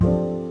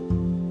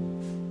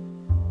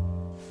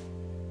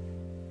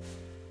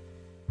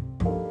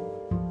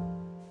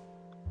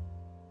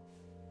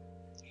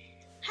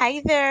Hi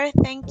there,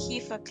 thank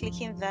you for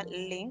clicking that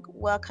link.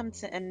 Welcome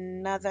to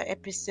another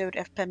episode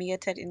of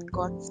Permeated in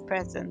God's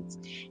Presence,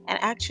 and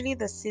actually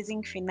the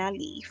season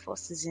finale for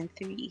season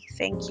 3.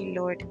 Thank you,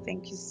 Lord.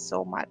 Thank you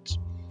so much.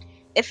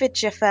 If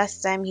it's your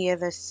first time here,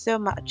 there's so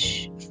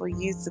much for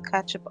you to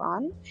catch up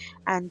on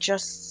and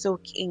just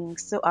soak in.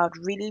 So I'd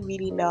really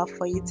love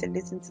for you to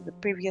listen to the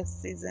previous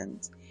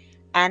seasons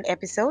and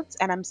episodes,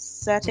 and I'm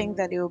certain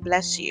that it will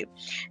bless you.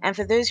 And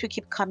for those who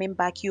keep coming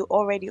back, you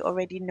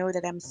already know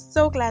that I'm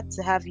so glad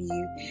to have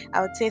you.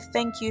 I would say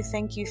thank you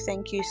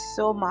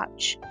so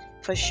much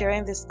for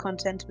sharing this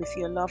content with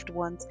your loved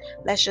ones.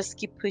 Let's just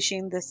keep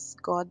pushing this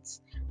God's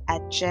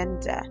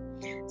agenda.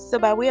 So,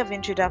 by way of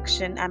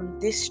introduction, I'm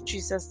this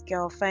Jesus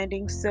girl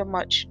finding so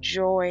much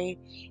joy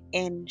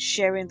in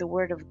sharing the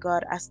Word of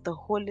God as the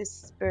Holy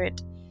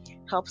Spirit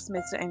helps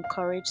me to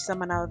encourage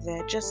someone out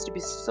there just to be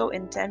so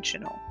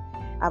intentional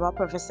about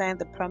prophesying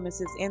the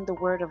promises in the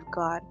Word of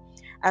God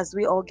as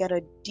we all get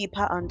a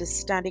deeper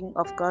understanding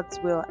of God's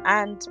will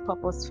and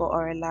purpose for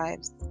our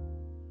lives.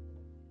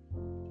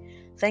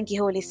 Thank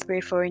you, Holy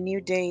Spirit, for a new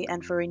day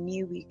and for a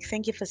new week.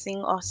 Thank you for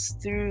seeing us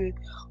through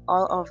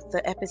all of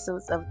the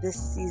episodes of this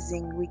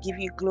season. We give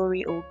you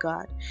glory, O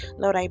God.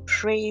 Lord, I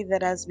pray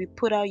that as we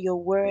put out your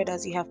word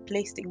as you have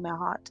placed in my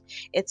heart,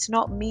 it's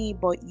not me,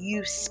 but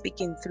you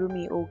speaking through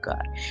me, O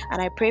God.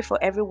 And I pray for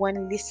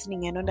everyone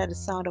listening and under the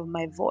sound of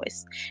my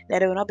voice,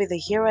 that it will not be the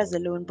hearers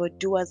alone, but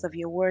doers of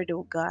your word,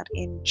 O God.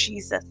 In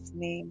Jesus'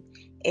 name,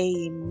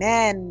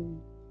 amen.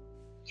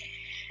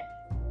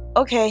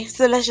 Okay,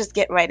 so let's just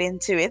get right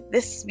into it.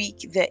 This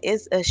week, there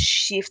is a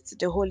shift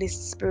the Holy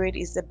Spirit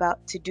is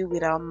about to do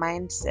with our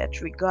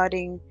mindset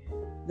regarding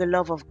the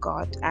love of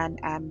God, and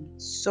I'm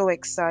so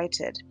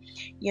excited.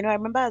 I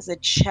remember as a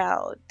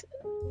child,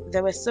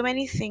 there were so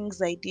many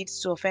things I did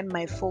to offend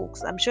my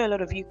folks. I'm sure a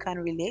lot of you can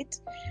relate.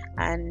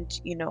 And,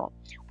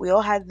 we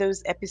all had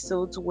those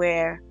episodes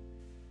where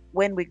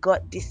when we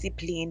got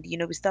disciplined,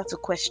 we start to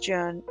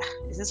question,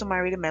 is this woman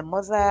really my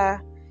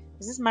mother?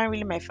 Is this man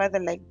really my father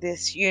like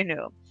this?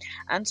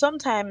 And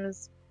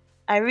sometimes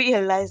I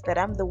realize that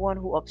I'm the one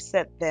who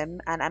upset them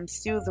and I'm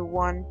still the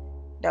one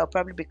that will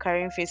probably be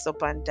carrying face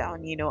up and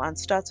down, and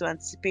start to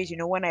anticipate,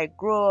 when I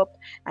grow up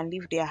and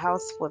leave their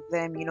house for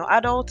them.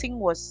 Adulting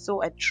was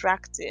so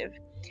attractive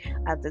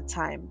at the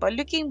time. But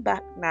looking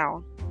back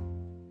now,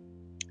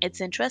 it's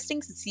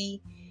interesting to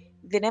see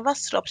they never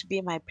stopped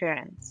being my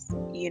parents.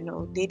 They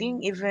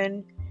didn't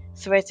even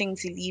threaten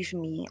to leave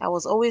me. I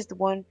was always the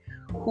one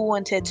who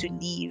wanted to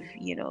leave.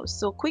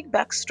 So, quick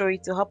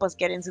backstory to help us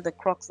get into the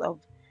crux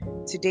of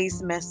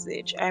today's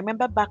message. I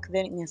remember back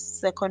then in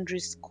secondary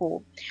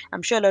school,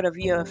 I'm sure a lot of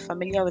you are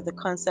familiar with the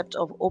concept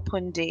of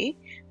open day,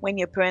 when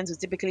your parents would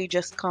typically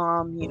just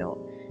come,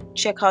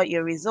 check out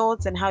your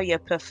results and how you're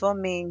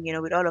performing,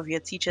 with all of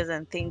your teachers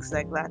and things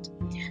like that.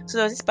 So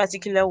there was this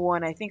particular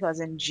one, I think I was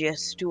in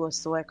GS2 or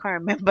so, I can't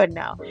remember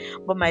now.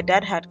 But my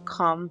dad had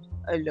come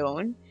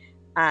alone,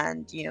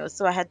 and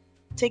so I had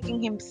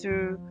taken him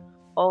through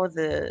all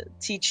the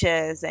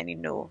teachers,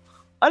 and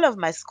all of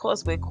my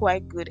scores were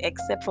quite good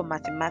except for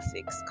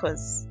mathematics,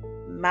 because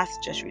math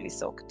just really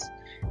sucked.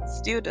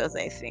 Still does,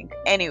 I think.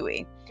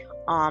 Anyway,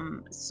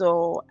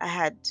 so I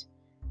had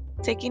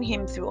taking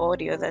him through all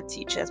the other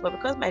teachers. But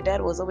because my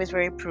dad was always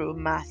very pro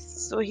math,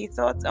 so he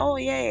thought, oh,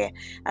 yeah,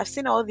 I've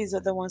seen all these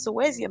other ones. So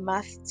where's your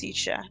math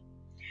teacher?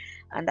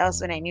 And that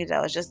was when I knew that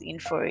I was just in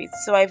for it.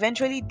 So I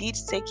eventually did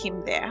take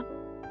him there.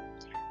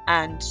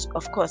 And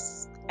of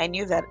course, I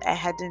knew that I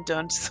hadn't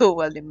done so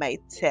well in my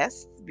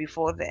tests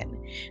before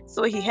then.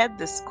 So he had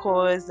the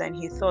scores and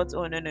he thought,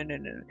 oh, no,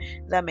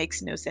 that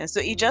makes no sense.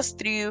 So he just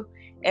threw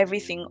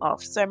everything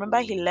off. So I remember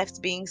he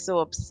left being so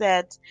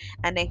upset.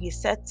 And then he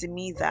said to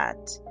me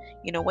that,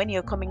 when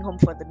you're coming home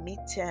for the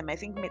midterm, I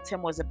think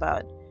midterm was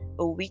about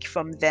a week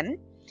from then.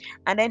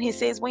 And then he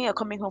says, when you're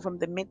coming home from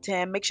the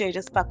midterm, make sure you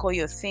just pack all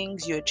your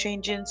things, you're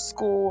changing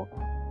school.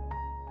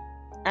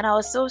 And I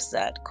was so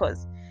sad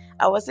because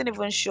I wasn't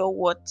even sure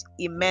what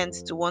it meant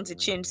to want to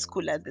change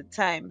school at the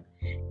time,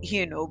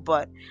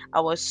 but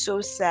I was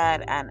so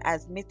sad. And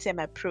as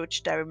midterm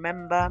approached, I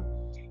remember,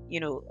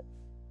 you know,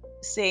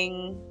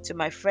 saying to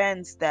my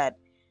friends that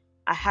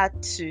I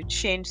had to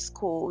change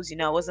schools,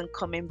 I wasn't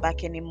coming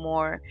back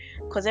anymore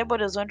because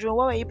everybody was wondering,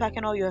 why were you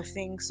packing all your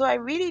things? So I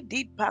really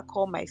did pack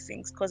all my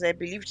things because I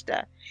believed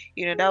that,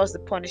 that was the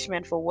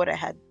punishment for what I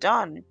had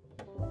done.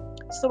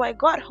 So I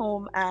got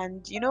home,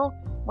 and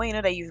when you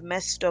know that you've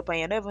messed up and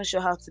you're not even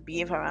sure how to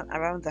behave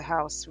around the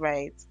house,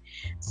 right?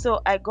 So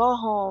I got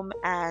home,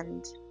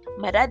 and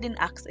my dad didn't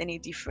act any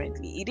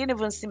differently. It didn't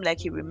even seem like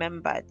he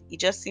remembered. It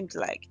just seemed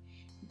like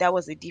that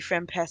was a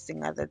different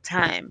person at the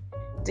time.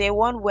 Day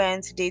one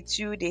went, day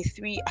two, day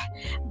three.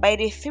 By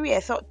day three, I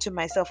thought to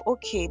myself,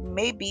 okay,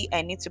 maybe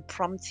I need to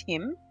prompt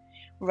him,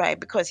 right?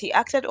 Because he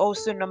acted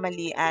also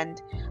normally, and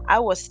I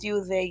was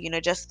still there,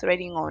 just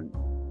threading on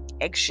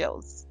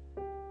eggshells.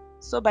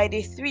 So by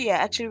day three, I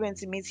actually went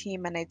to meet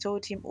him and I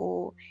told him,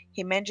 oh,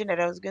 he mentioned that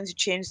I was going to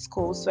change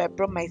schools. So I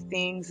brought my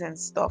things and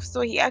stuff.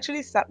 So he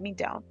actually sat me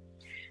down,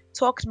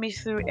 talked me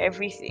through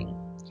everything.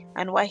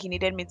 and why he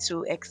needed me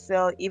to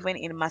excel even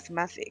in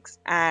mathematics.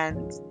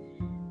 And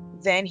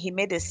then he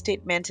made a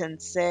statement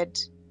and said,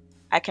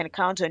 I can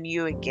count on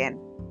you again.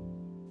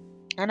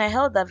 And I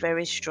held that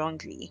very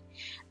strongly.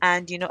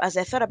 And, as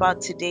I thought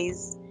about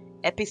today's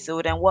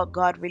episode and what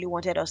God really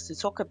wanted us to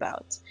talk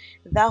about,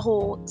 that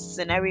whole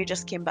scenario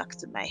just came back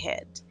to my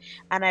head.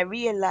 And I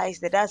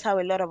realized that that's how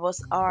a lot of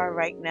us are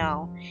right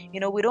now.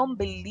 We don't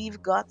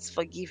believe God's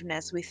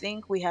forgiveness. We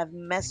think we have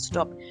messed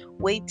up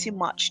way too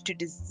much to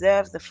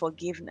deserve the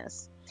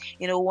forgiveness.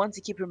 We want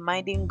to keep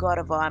reminding God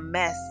of our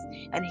mess.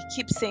 And He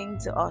keeps saying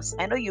to us,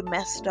 I know you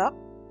messed up,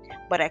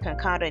 but I can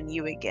count on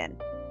you again.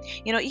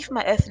 If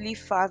my earthly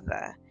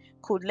father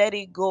could let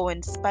it go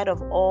in spite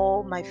of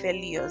all my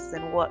failures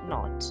and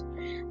whatnot,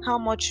 how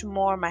much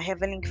more my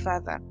heavenly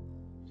father?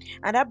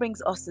 And that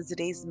brings us to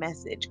today's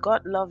message.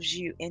 God loves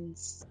you in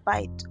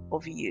spite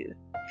of you.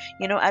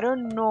 I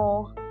don't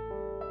know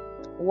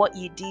what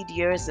you did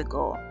years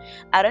ago.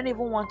 I don't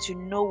even want to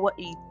know what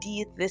you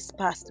did this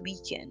past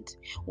weekend.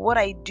 What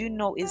I do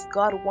know is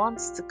God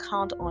wants to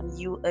count on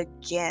you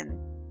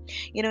again.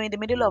 In the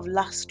middle of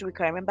last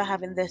week, I remember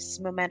having this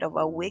moment of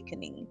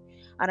awakening.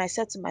 And I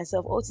said to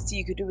myself, oh, Titi,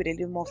 you could do with a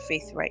little more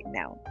faith right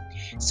now.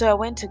 So I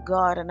went to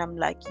God and I'm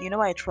like,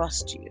 I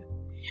trust you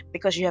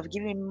because you have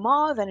given me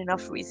more than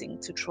enough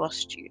reason to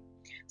trust you.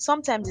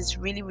 Sometimes it's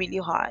really, really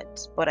hard,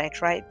 but I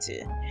tried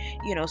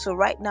to. So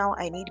right now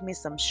I need me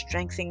some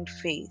strengthened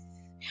faith.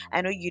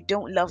 I know you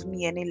don't love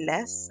me any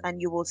less,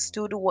 and you will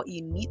still do what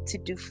you need to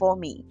do for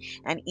me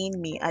and in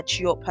me at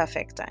your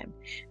perfect time.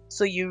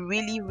 So you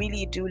really,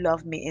 really do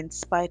love me in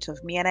spite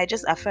of me. And I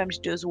just affirmed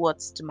those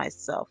words to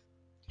myself.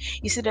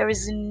 You see, there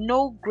is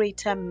no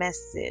greater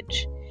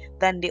message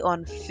than the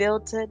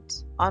unfiltered,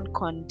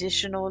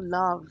 unconditional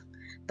love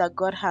that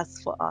God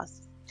has for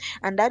us.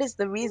 And that is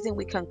the reason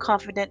we can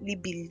confidently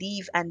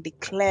believe and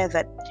declare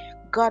that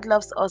God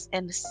loves us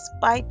in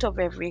spite of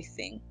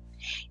everything.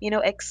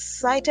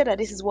 Excited that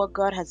this is what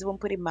God has even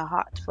put in my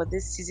heart for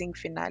this season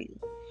finale.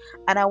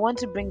 And I want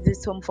to bring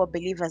this home for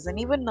believers and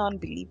even non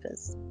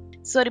believers.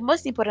 So, the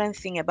most important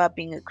thing about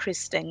being a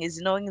Christian is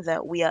knowing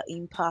that we are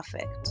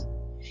imperfect.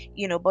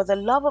 But the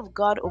love of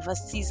God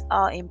oversees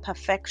our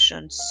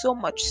imperfection so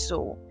much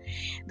so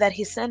that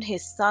He sent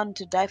His Son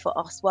to die for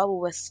us while we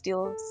were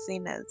still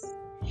sinners.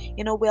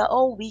 We are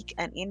all weak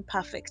and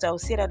imperfect. I'll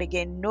say that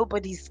again.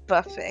 Nobody's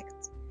perfect.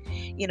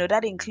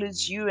 That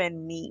includes you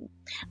and me.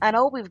 And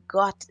all we've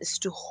got is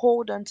to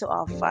hold on to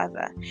our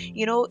Father.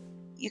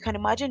 You can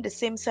imagine the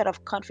same set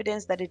of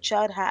confidence that a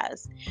child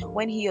has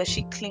when he or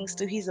she clings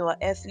to his or her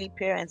earthly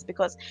parents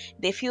because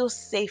they feel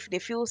safe, they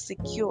feel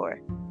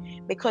secure,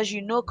 because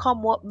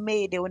come what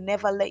may, they will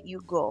never let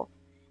you go.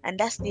 And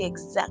that's the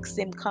exact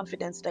same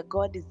confidence that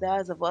God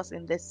desires of us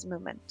in this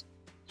moment.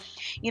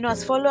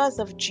 As followers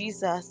of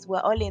Jesus, we're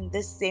all in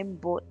this same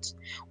boat.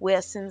 We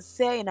are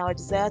sincere in our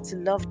desire to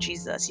love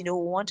Jesus. We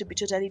want to be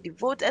totally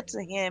devoted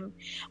to Him,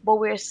 but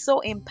we're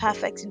so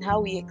imperfect in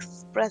how we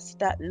express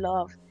that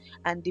love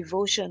and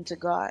devotion to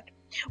God.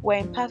 We're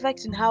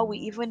imperfect in how we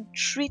even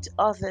treat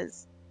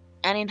others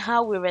and in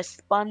how we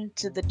respond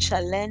to the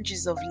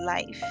challenges of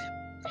life.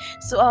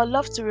 So I'd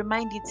love to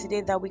remind you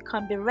today that we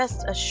can be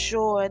rest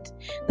assured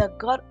that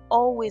God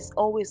always,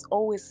 always,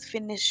 always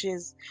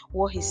finishes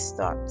what He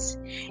starts.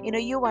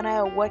 You and I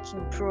are work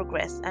in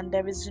progress, and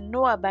there is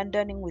no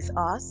abandoning with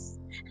us.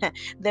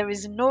 There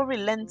is no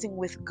relenting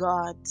with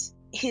God.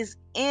 He's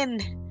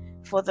in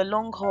for the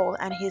long haul,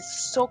 and He's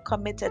so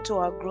committed to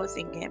our growth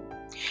in Him.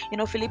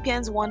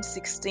 Philippians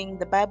 1:16,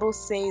 the Bible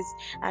says,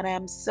 and I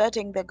am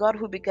certain that God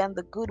who began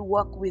the good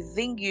work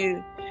within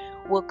you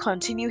will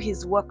continue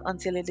His work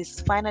until it is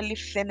finally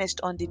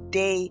finished on the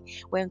day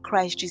when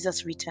Christ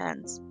Jesus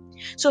returns.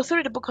 So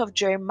through the book of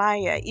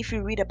Jeremiah, if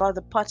you read about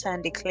the potter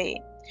and the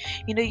clay,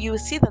 you will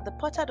see that the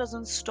potter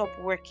doesn't stop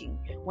working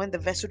when the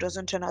vessel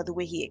doesn't turn out the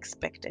way he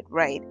expected,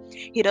 right?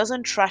 He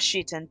doesn't trash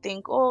it and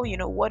think, oh,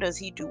 what does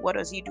he do? What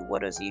does he do?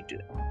 What does he do?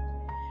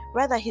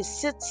 Rather, he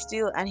sits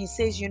still and he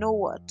says, you know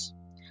what?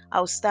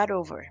 I'll start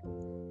over.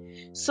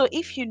 So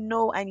if you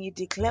know and you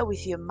declare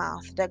with your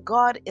mouth that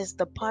God is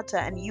the potter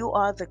and you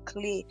are the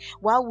clay,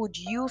 why would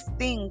you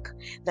think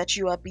that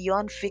you are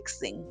beyond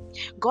fixing?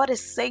 God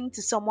is saying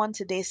to someone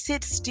today,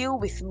 sit still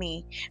with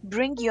me.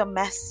 Bring your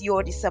mess,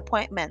 your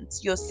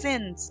disappointments, your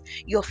sins,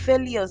 your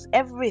failures,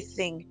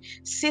 everything.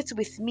 Sit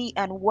with me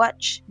and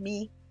watch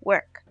me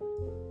work.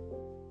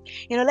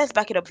 Let's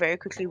back it up very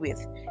quickly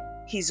with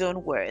His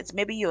own words.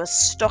 Maybe you're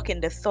stuck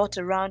in the thought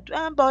around,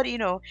 but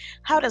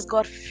how does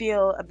God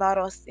feel about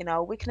us in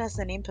our weakness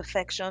and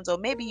imperfections? Or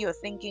maybe you're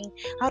thinking,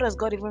 how does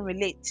God even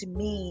relate to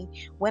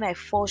me when I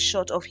fall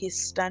short of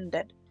His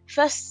standard?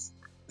 First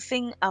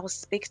thing I'll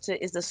speak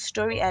to is the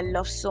story I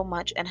love so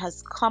much and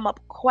has come up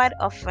quite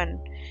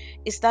often.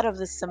 It's that of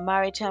the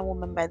Samaritan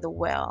woman by the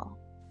well.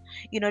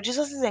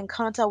 Jesus'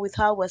 encounter with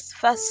her was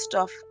first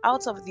off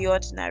out of the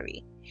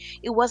ordinary.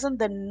 It wasn't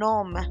the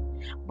norm,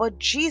 but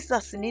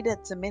Jesus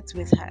needed to meet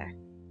with her.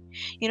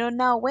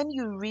 Now when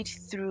you read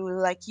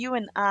through, like you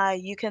and I,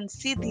 you can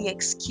see the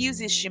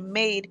excuses she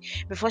made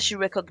before she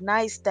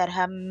recognized that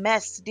her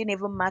mess didn't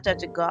even matter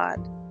to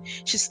God.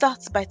 She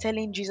starts by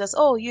telling Jesus,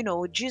 oh,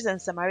 Jews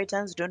and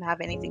Samaritans don't have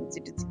anything to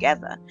do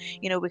together.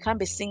 We can't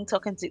be seen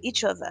talking to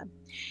each other.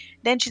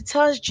 Then she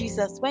tells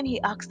Jesus when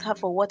he asked her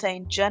for water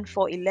in John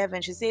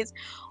 4:11, she says,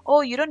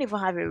 oh, you don't even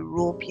have a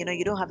rope,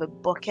 you don't have a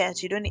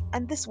bucket, you don't,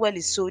 and this well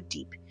is so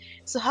deep.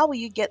 So how will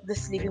you get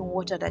this living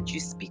water that you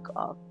speak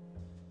of?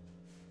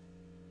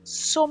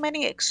 So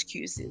many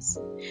excuses.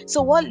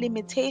 So, what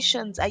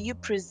limitations are you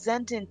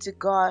presenting to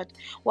God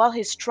while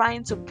He's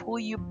trying to pull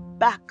you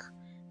back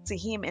to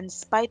Him in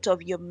spite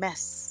of your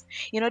mess?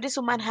 This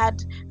woman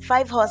had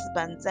 5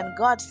 husbands, and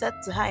God said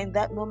to her in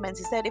that moment,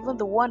 He said, even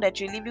the one that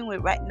you're living with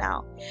right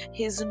now,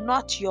 he's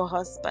not your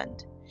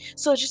husband.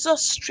 So,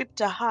 Jesus stripped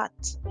her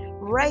heart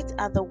right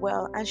at the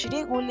well, and she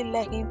didn't only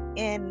let Him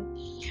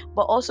in,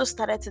 but also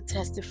started to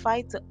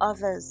testify to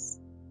others.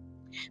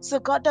 So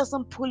God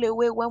doesn't pull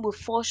away when we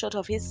fall short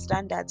of His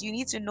standards. You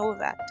need to know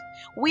that.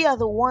 We are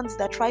the ones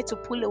that try to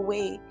pull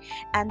away.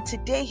 And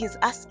today He's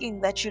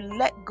asking that you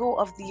let go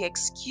of the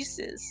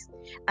excuses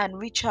and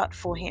reach out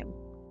for Him.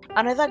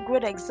 Another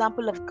great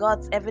example of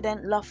God's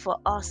evident love for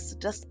us,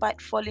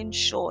 despite falling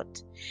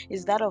short,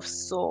 is that of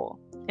Saul.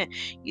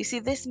 You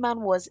see, this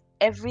man was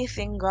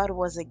everything God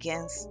was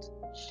against.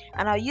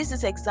 And I'll use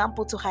this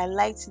example to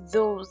highlight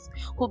those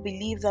who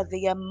believe that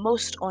they are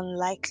most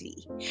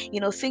unlikely,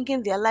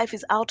 thinking their life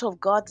is out of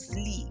God's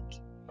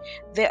league.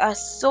 They are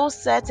so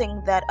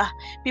certain that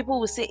people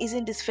will say,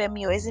 isn't this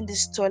Femi, or isn't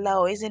this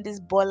Tola, or isn't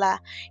this Bola,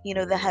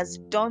 that has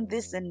done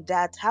this and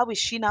that? How is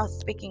she now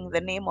speaking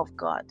the name of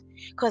God?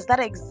 Because that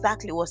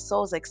exactly was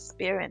Saul's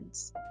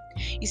experience.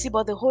 You see,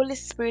 but the Holy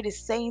Spirit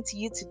is saying to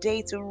you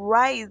today to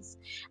rise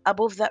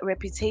above that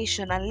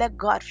reputation and let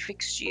God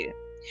fix you.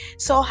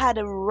 Saul had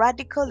a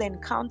radical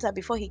encounter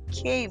before he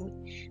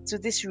came to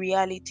this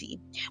reality.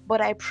 But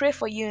I pray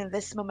for you in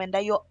this moment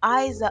that your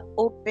eyes are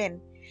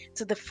open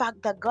to the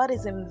fact that God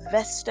is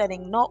invested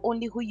in not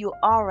only who you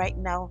are right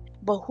now,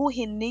 but who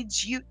He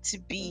needs you to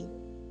be.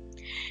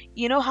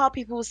 You know how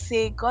people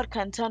say God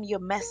can turn your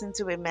mess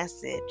into a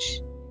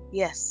message?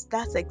 Yes,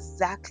 that's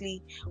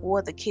exactly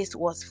what the case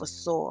was for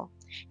Saul.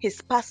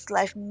 His past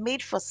life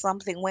made for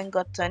something when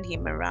God turned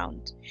him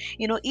around.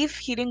 If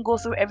he didn't go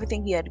through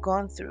everything he had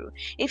gone through,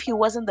 if he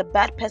wasn't the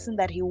bad person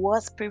that he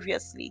was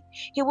previously,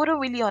 he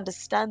wouldn't really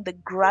understand the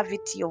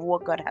gravity of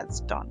what God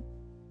has done.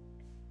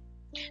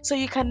 So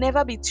you can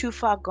never be too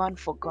far gone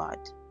for God.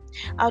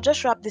 I'll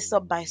just wrap this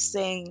up by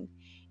saying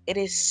it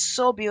is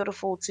so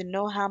beautiful to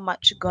know how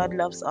much God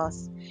loves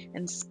us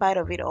in spite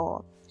of it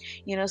all.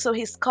 So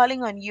He's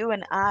calling on you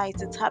and I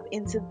to tap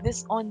into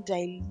this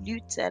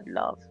undiluted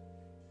love.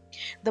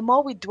 The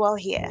more we dwell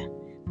here,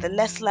 the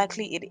less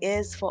likely it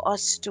is for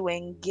us to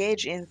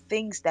engage in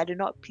things that do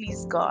not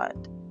please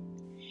God.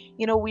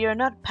 We are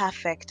not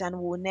perfect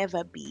and will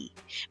never be,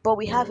 but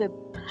we have a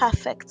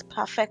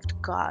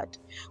perfect God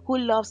who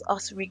loves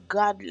us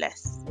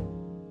regardless.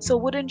 So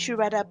wouldn't you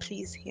rather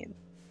please Him?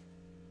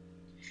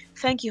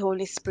 Thank you,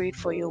 Holy Spirit,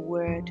 for your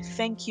word.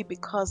 Thank you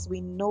because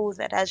we know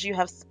that as you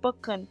have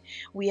spoken,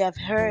 we have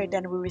heard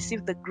and we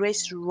receive the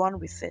grace to run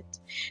with it.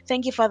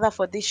 Thank you, Father,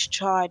 for this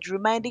charge,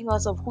 reminding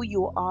us of who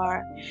you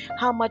are,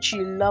 how much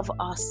you love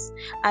us,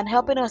 and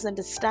helping us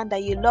understand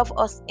that you love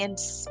us in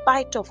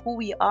spite of who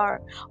we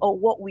are or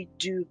what we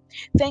do.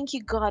 Thank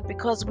you, God,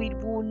 because we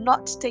will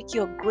not take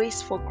your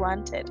grace for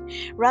granted.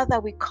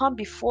 Rather, we come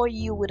before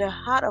you with a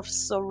heart of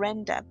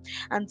surrender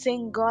and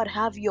saying, God,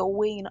 have your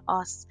way in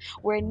us.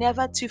 We're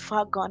never too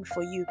far gone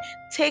for you.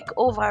 Take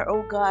over,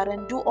 oh God,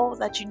 and do all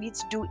that you need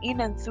to do in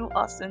and through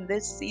us in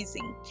this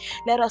season.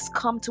 Let us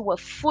come to a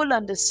full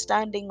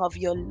understanding of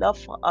your love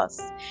for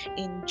us.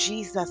 In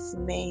Jesus'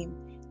 name,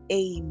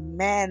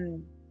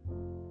 amen.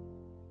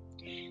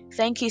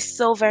 Thank you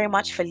so very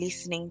much for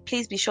listening.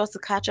 Please be sure to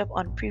catch up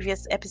on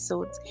previous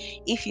episodes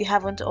if you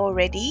haven't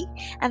already.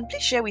 And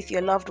please share with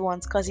your loved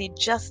ones because you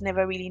just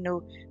never really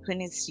know who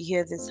needs to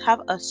hear this.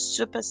 Have a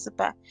super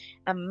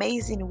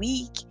amazing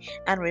week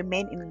and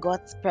remain in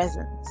God's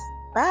presence.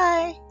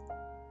 Bye.